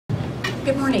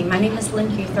Good morning. My name is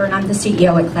Lynn, and I'm the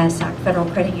CEO at Class Act Federal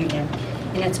Credit Union.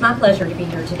 And it's my pleasure to be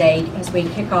here today as we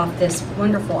kick off this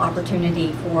wonderful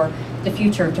opportunity for the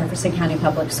future of Jefferson County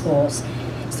Public Schools.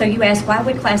 So you ask, why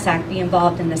would Class Act be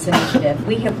involved in this initiative?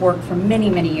 We have worked for many,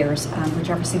 many years with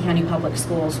Jefferson County Public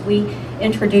Schools. We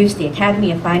introduced the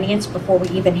Academy of Finance before we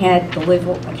even had the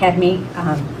Louisville Academy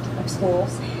of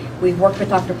Schools. We've worked with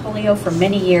Dr. Polio for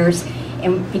many years.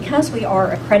 And because we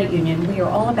are a credit union, we are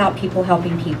all about people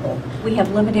helping people. We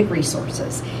have limited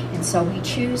resources, and so we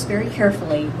choose very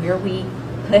carefully where we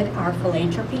put our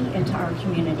philanthropy into our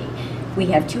community. We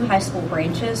have 2 high school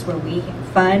branches where we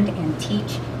fund and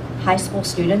teach high school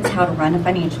students how to run a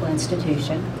financial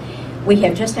institution. We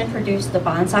have just introduced the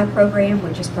Bonsai program,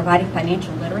 which is providing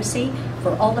financial literacy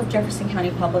for all of Jefferson County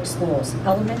Public Schools,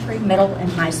 elementary, middle,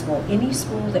 and high school. Any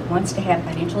school that wants to have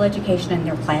financial education in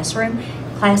their classroom,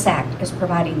 Class Act is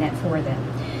providing that for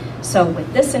them. So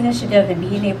with this initiative and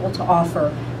being able to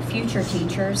offer future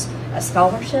teachers a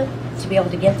scholarship to be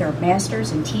able to get their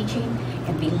master's in teaching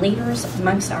and be leaders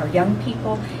amongst our young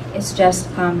people, it's just,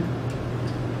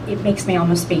 it makes me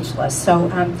almost speechless. So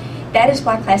that is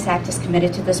why Class Act is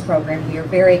committed to this program. We are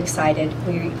very excited.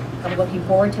 We are looking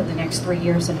forward to the next 3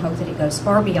 years and hope that it goes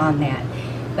far beyond that.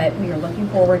 But we are looking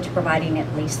forward to providing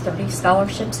at least 30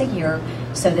 scholarships a year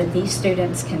so that these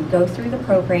students can go through the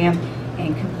program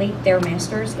and complete their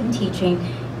master's in teaching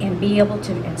and be able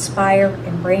to inspire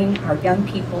and bring our young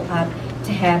people up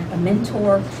to have a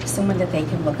mentor, someone that they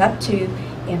can look up to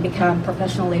and become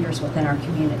professional leaders within our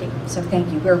community. So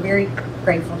thank you. We're very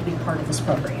grateful to be part of this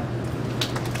program.